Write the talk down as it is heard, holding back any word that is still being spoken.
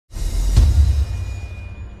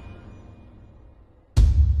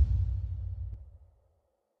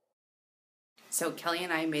So Kelly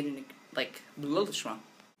and I made an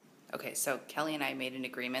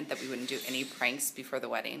agreement that we wouldn't do any pranks before the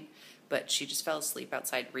wedding, but she just fell asleep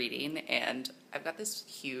outside reading, and I've got this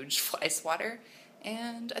huge fly swatter,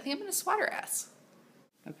 and I think I'm gonna swat her ass.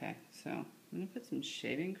 Okay, so I'm gonna put some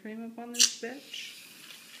shaving cream up on this bitch,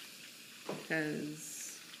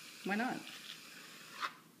 because why not?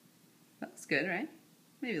 That looks good, right?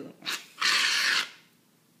 Maybe a little more.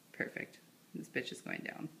 Perfect. This bitch is going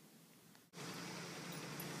down.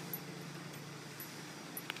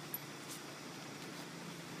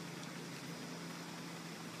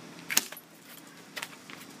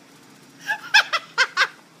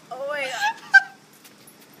 Oh my god.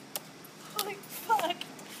 Holy fuck.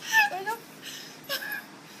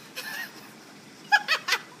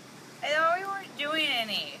 I thought we weren't doing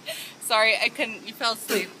any. Sorry, I couldn't. You fell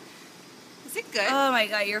asleep. Is it good? Oh my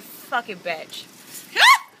god, you're a fucking bitch.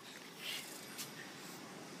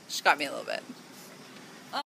 She got me a little bit.